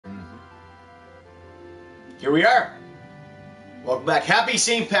Here we are. Welcome back. Happy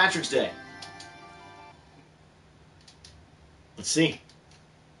St. Patrick's Day. Let's see.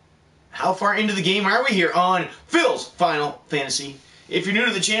 How far into the game are we here on Phil's Final Fantasy? If you're new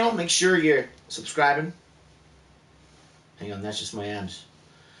to the channel, make sure you're subscribing. Hang on, that's just my abs.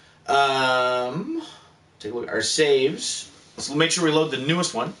 Take a look at our saves. Let's make sure we load the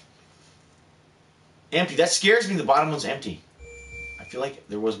newest one. Empty. That scares me. The bottom one's empty. I feel like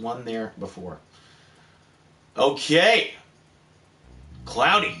there was one there before. Okay.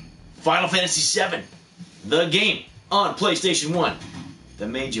 Cloudy. Final Fantasy VII. The game on PlayStation 1 that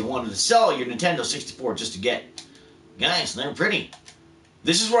made you want to sell your Nintendo 64 just to get. Guys, they're pretty.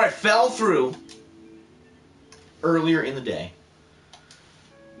 This is where I fell through earlier in the day.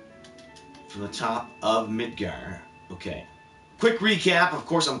 From the top of Midgar. Okay. Quick recap. Of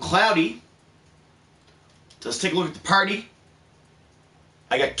course, I'm Cloudy. Let's take a look at the party.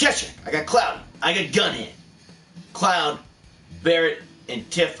 I got Kesha. I got Cloudy. I got Gunhead. Cloud, Barrett, and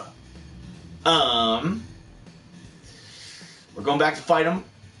Tifa. We're going back to fight them.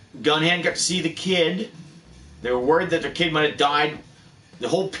 Gunhead got to see the kid. They were worried that their kid might have died. The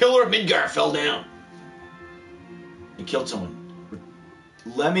whole pillar of Midgar fell down. And killed someone.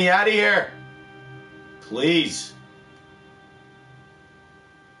 Let me out of here. Please.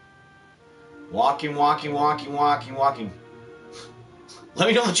 Walking. Let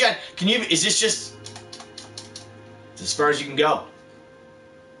me know in the chat. Is this just as far as you can go?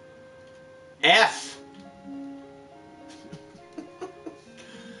 F.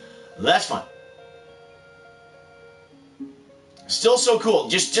 That's fun. Still so cool.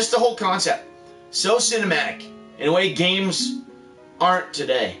 Just the whole concept. So cinematic. In a way games aren't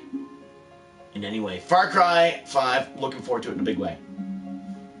today. In any way. Far Cry 5, looking forward to it in a big way.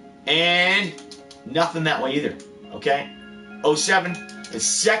 And nothing that way either. Okay? 07 is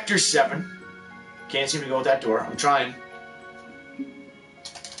Sector 7. Can't seem to go out that door. I'm trying.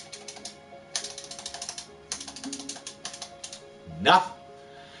 Nothing.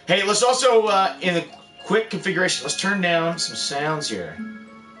 Hey, let's also, in the quick configuration, let's turn down some sounds here.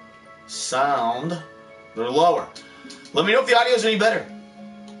 Sound. They're lower. Let me know if the audio is any better.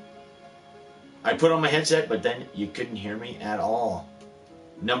 I put on my headset, but then you couldn't hear me at all.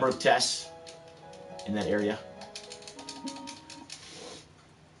 Number of tests in that area.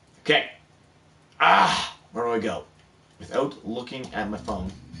 Okay. Where do I go? Without looking at my phone.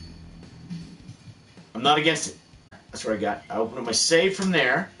 I'm not against it. That's what I got. I opened up my save from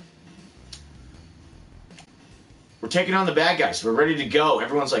there. We're taking on the bad guys. We're ready to go.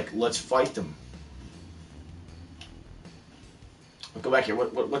 Everyone's like, let's fight them. I'll go back here.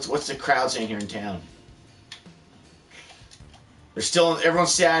 What's the crowd saying here in town? They're still.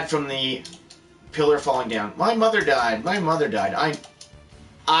 Everyone's sad from the pillar falling down. My mother died. My mother died.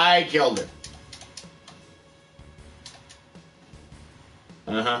 I killed her.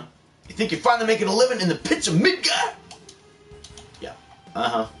 You think you're finally making a living in the pits of Midgar? Yeah.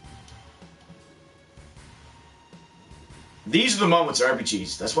 These are the moments of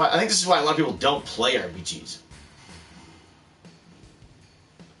RPGs. That's why I think this is why a lot of people don't play RPGs.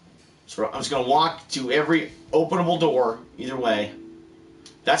 So I'm just going to walk to every openable door, either way.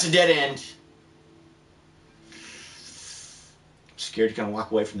 That's a dead end. I'm scared to kind of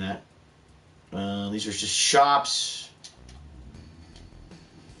walk away from that. These are just shops.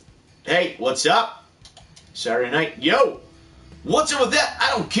 Hey, what's up? Saturday night. Yo! What's up with that?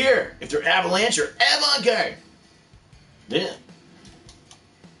 I don't care if they're Avalanche or Avant-Garde. Yeah.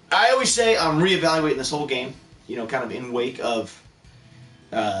 I always say I'm reevaluating this whole game, you know, kind of in wake of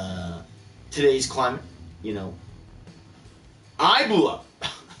today's climate, you know. I blew up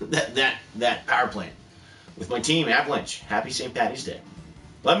that power plant with my team, Avalanche. Happy St. Patty's Day.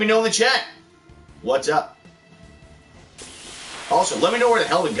 Let me know in the chat. What's up? Also, let me know where the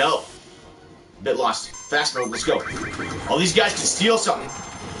hell to go. A bit lost. Fast mode, let's go. All these guys can steal something.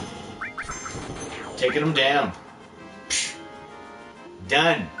 Taking them down. Psh.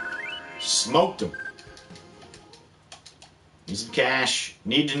 Done. Smoked them. Need some cash.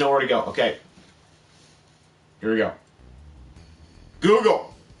 Need to know where to go. Okay. Here we go.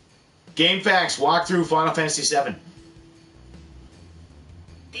 Google. Game facts. Walkthrough Final Fantasy VII.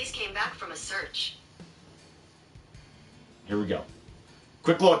 These came back from a search. Here we go.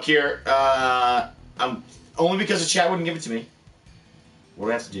 Quick look here. I'm only because the chat wouldn't give it to me. What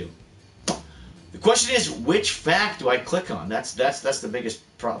do I have to do? The question is, which fact do I click on? That's the biggest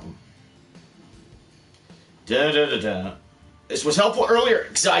problem. This was helpful earlier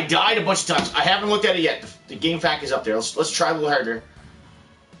because I died a bunch of times. I haven't looked at it yet. The game fact is up there. Let's try a little harder.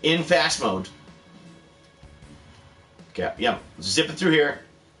 In fast mode. Okay, yeah. Zip it through here.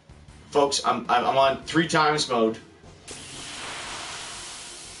 folks. I'm on 3 times mode.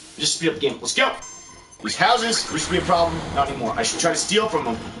 Just speed up the game. Let's go. These houses used to be a problem. Not anymore. I should try to steal from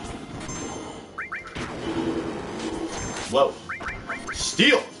them. Whoa.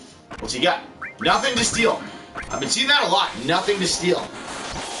 Steal. What's he got? Nothing to steal. I've been seeing that a lot. Nothing to steal.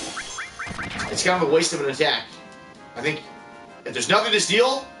 It's kind of a waste of an attack. I think if there's nothing to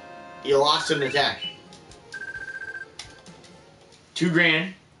steal, you lost an attack. 2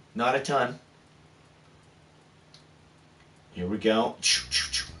 grand. Not a ton. Here we go.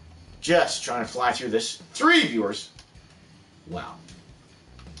 Just trying to fly through this. 3 viewers. Wow.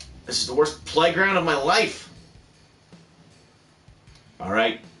 This is the worst playground of my life.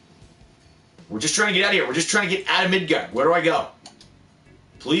 Alright. We're just trying to get out of here. We're just trying to get out of Midgard. Where do I go?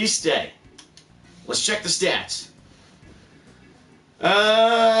 Please stay. Let's check the stats.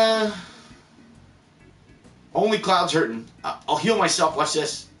 Only Cloud's hurting. I'll heal myself. Watch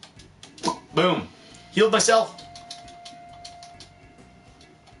this. Boom. Healed myself.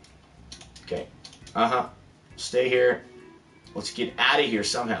 Okay. Stay here. Let's get out of here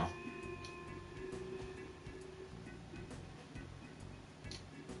somehow.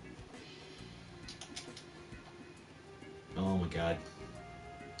 Oh my god.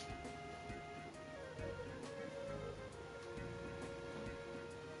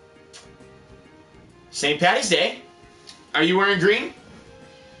 St. Patty's Day. Are you wearing green?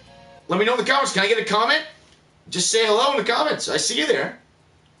 Let me know in the comments. Can I get a comment? Just say hello in the comments. I see you there.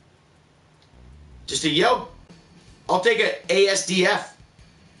 Just a yo. I'll take a ASDF.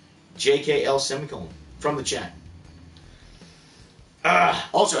 JKL semicolon from the chat.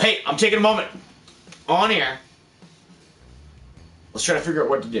 Also, hey, I'm taking a moment on air. Let's try to figure out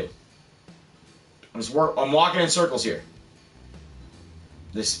what to do. I'm walking in circles here.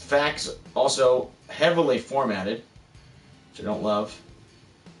 This fax also heavily formatted, which I don't love.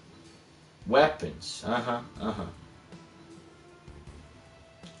 Weapons.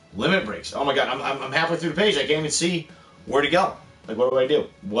 Limit breaks. Oh my god, I'm halfway through the page. I can't even see where to go. Like, what do I do?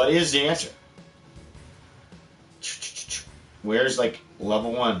 What is the answer? Where's like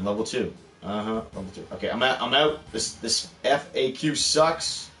level 1, level 2? Level 2. Okay, I'm out. This FAQ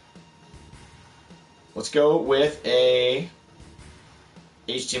sucks. Let's go with a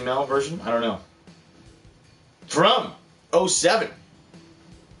HTML version. I don't know. From 07.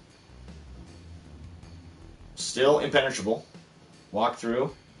 Still impenetrable. Walk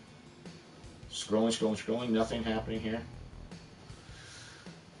through. Scrolling. Nothing happening here.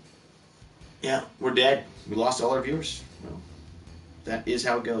 Yeah, we're dead. We lost all our viewers. Well, that is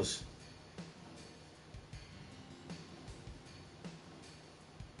how it goes.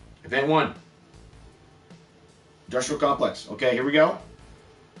 Event 1. Industrial complex. Okay, here we go.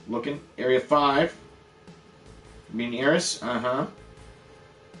 Looking. Area 5. You mean Eris?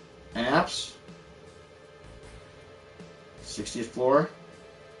 Apps. 60th floor.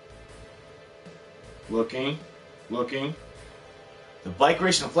 Looking. The bike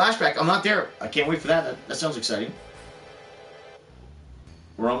race and a flashback. I'm not there. I can't wait for that. That sounds exciting.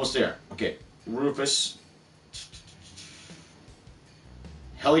 We're almost there. Okay. Rufus.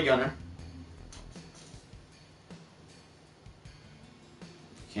 Heli Gunner.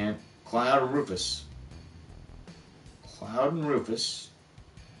 Can't. Cloud and Rufus.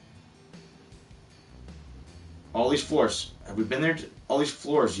 All these floors. Have we been there to all these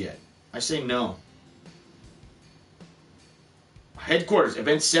floors yet? I say no. Headquarters.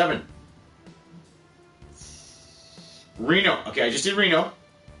 Event 7. Reno. Okay, I just did Reno.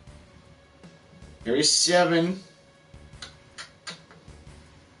 Area 7.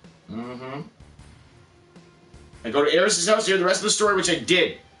 I go to Eris' house, hear the rest of the story, which I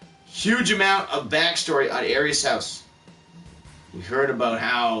did. Huge amount of backstory on Eris' house. We heard about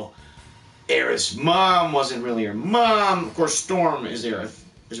how Eris' mom wasn't really her mom. Of course, Storm is Aerith,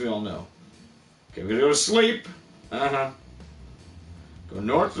 as we all know. Okay, we're gonna go to sleep. Go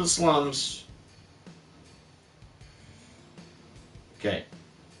north to the slums. Okay.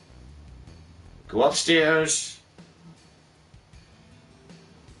 Go upstairs.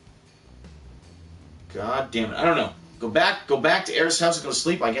 God damn it. I don't know. Go back to Eris' house and go to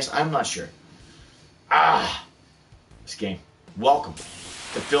sleep. I guess I'm not sure. This game. Welcome to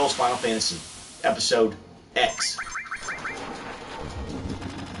Phil's Final Fantasy, Episode X.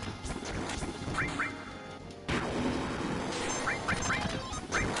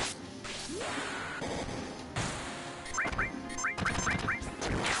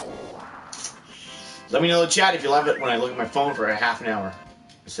 Let me know in the chat if you love it when I look at my phone for a half an hour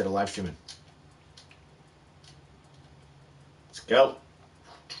instead of live streaming. Let's go.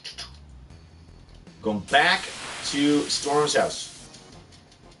 Going back to Storm's house.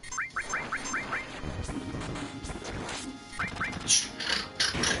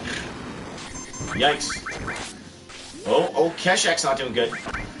 Yikes. Oh, Keshak's not doing good.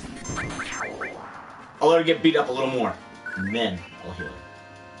 I'll let her get beat up a little more. And then I'll heal her.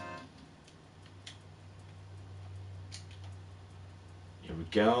 Here we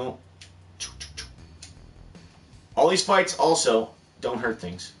go. All these fights also don't hurt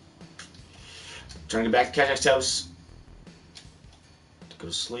things. Trying to get back to Keshak's house. To go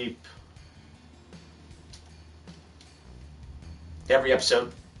to sleep. Every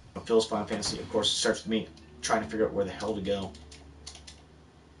episode of Phil's Final Fantasy, of course, starts with me trying to figure out where the hell to go.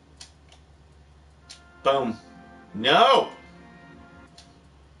 Boom. No!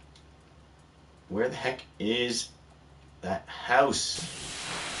 Where the heck is that house?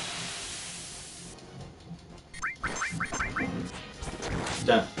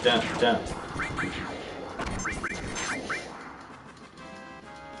 Dun, dun, dun.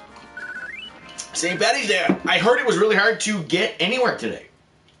 St. Patty's Day. I heard it was really hard to get anywhere today.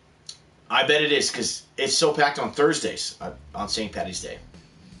 I bet it is, because it's so packed on Thursdays on St. Patty's Day.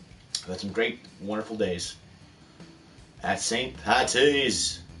 I've had some great, wonderful days at St.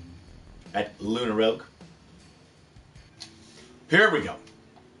 Patty's at Luna Rogue. Here we go.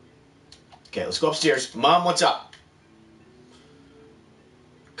 Okay, let's go upstairs. Mom, what's up?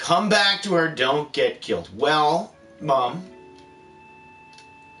 Come back to her. Don't get killed. Well, Mom,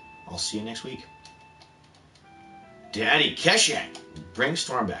 I'll see you next week. Daddy, Keshak, bring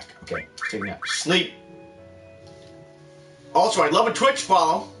Storm back. Okay, take a nap. Sleep. Also, I'd love a Twitch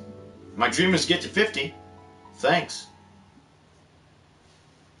follow. My dream is to get to 50. Thanks.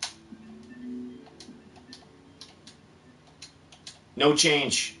 No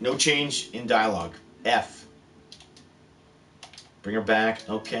change. No change in dialogue. F. Bring her back.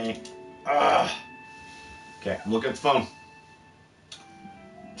 Okay. Okay, I'm looking at the phone.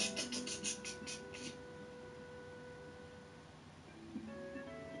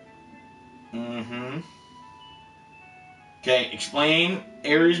 Okay, explain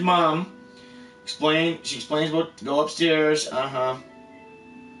Aries' mom. She explains about go upstairs.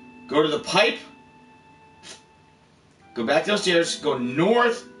 Go to the pipe. Go back downstairs. Go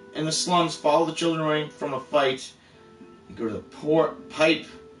north in the slums. Follow the children running from a fight. Go to the pipe.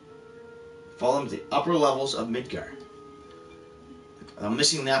 Follow them to the upper levels of Midgar. I'm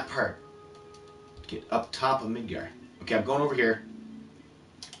missing that part. Get up top of Midgar. Okay, I'm going over here.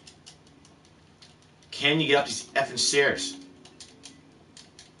 Can you get up these effing stairs?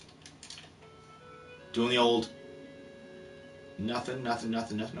 Doing the old nothing.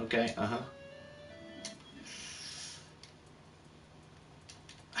 Okay,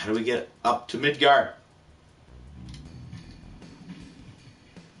 How do we get up to Midgar?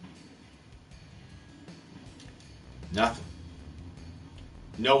 Nothing.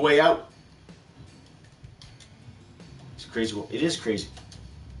 No way out. It's crazy. Well, it is crazy.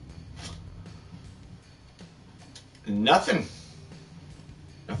 Nothing.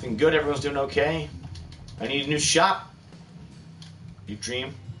 Nothing good. Everyone's doing okay. I need a new shop. New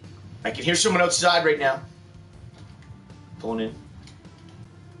dream. I can hear someone outside right now. Pulling in.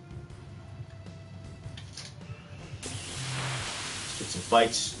 Let's get some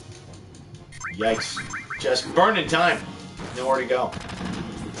fights. Yikes. Just burning time. Nowhere to go.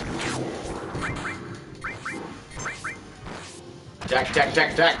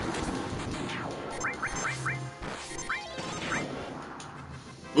 Attack.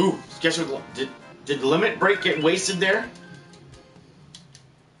 Ooh, guess what? Did the limit break get wasted there?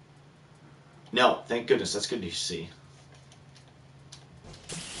 No, thank goodness. That's good to see.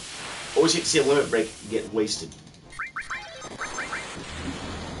 Always hate to see a limit break get wasted.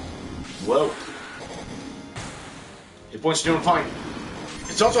 Whoa. Hit points are doing fine.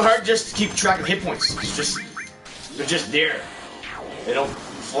 It's also hard just to keep track of hit points. They're just there. They don't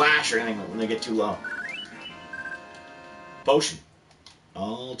flash or anything when they get too low. Potion.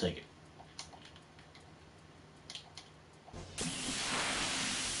 I'll take it.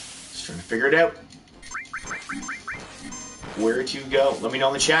 Just trying to figure it out. Where to go? Let me know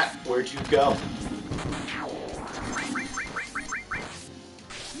in the chat where to go.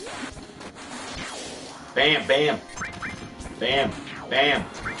 Bam, bam. Bam, bam,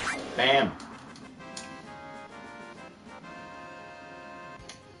 bam.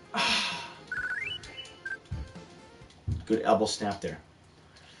 Good elbow snap there.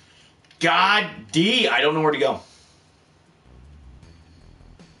 God D, I don't know where to go.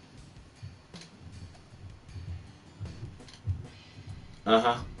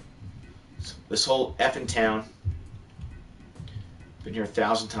 This whole effing town. Been here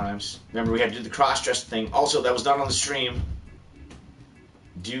 1,000 times. Remember, we had to do the cross-dress thing. Also, that was not on the stream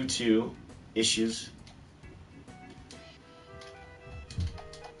due to issues.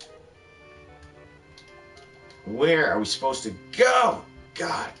 Where are we supposed to go?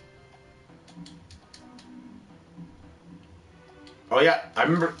 God. Oh yeah, I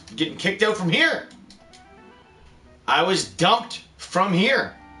remember getting kicked out from here. I was dumped from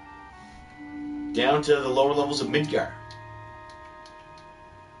here down to the lower levels of Midgar.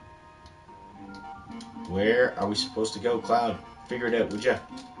 Where are we supposed to go, Cloud? Figure it out, would ya?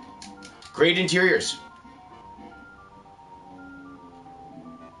 Great interiors.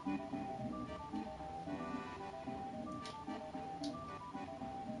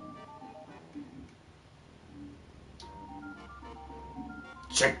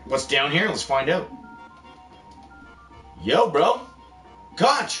 Check what's down here. Let's find out. Yo, bro.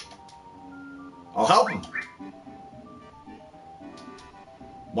 Conch. I'll help him.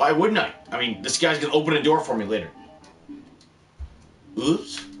 Why wouldn't I? I mean, this guy's going to open a door for me later.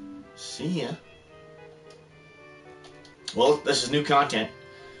 Oops. See ya. Well, this is new content.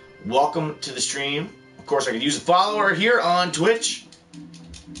 Welcome to the stream. Of course, I could use a follower here on Twitch.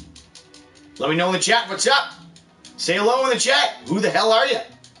 Let me know in the chat what's up. Say hello in the chat. Who the hell are you?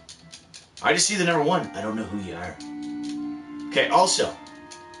 I just see the number 1. I don't know who you are. Okay, also,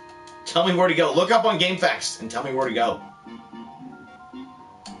 tell me where to go. Look up on GameFAQs and tell me where to go.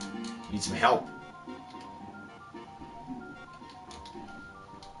 Need some help.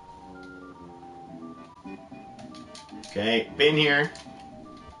 Okay, been here.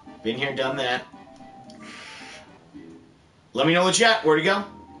 Been here, done that. Let me know in the chat where to go.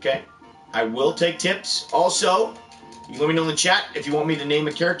 Okay. I will take tips. Also, you let me know in the chat if you want me to name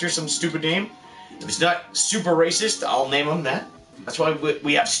a character some stupid name. If it's not super racist, I'll name him that. That's why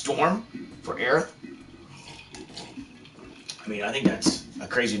we have Storm for Aerith. I mean, I think that's a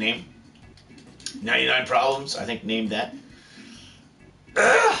crazy name. 99 Problems, I think, named that.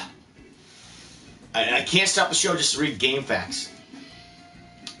 I can't stop the show just to read GameFAQs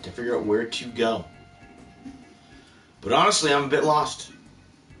to figure out where to go. But honestly, I'm a bit lost.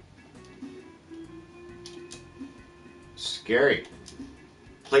 Scary.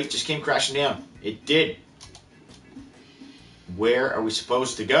 Plate just came crashing down. It did. Where are we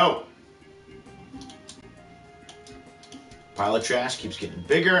supposed to go? Pile of trash keeps getting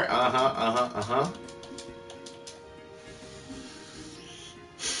bigger.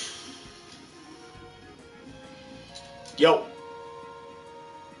 Yo.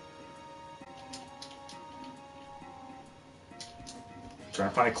 Trying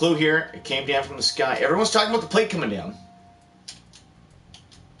to find a clue here. It came down from the sky. Everyone's talking about the plate coming down.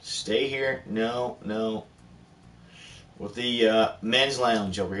 Stay here. No, no. With the men's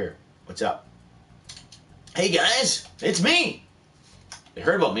lounge over here. What's up? Hey guys, it's me. They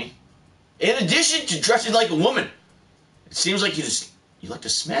heard about me. In addition to dressing like a woman, it seems like you like to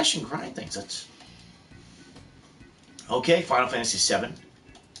smash and grind things. That's okay. Final Fantasy VII.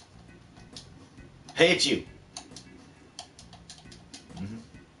 Hey, it's you.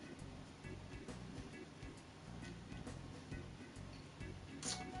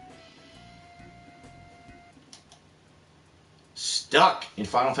 Stuck in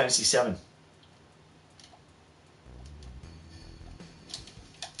Final Fantasy VII.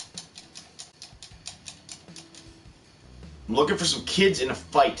 I'm looking for some kids in a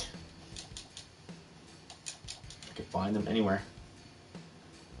fight. If I can find them anywhere.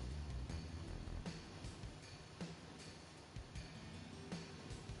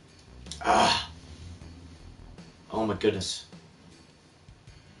 Oh my goodness.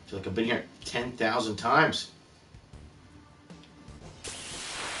 I feel like I've been here 10,000 times.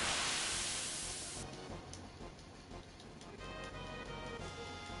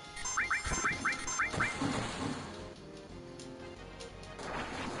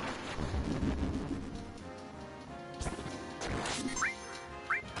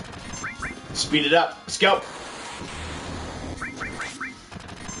 Speed it up. Let's go.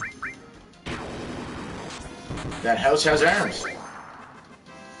 That house has arms.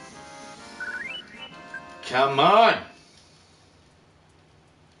 Come on.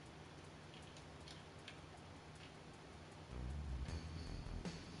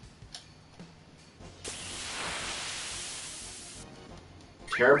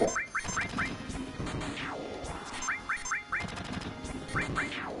 Terrible.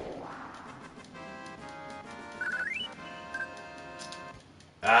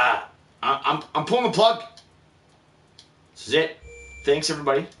 I'm pulling the plug. This is it. Thanks,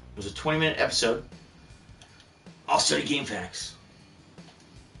 everybody. It was a 20-minute episode. I'll study GameFAQs,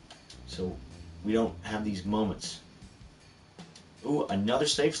 so we don't have these moments. Ooh, another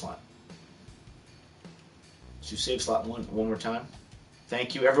save slot. Let's do save slot one more time.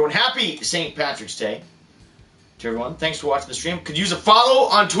 Thank you, everyone. Happy St. Patrick's Day to everyone. Thanks for watching the stream. Could use a follow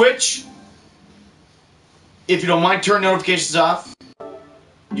on Twitch If you don't mind, turn notifications off.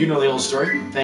 You know the old story.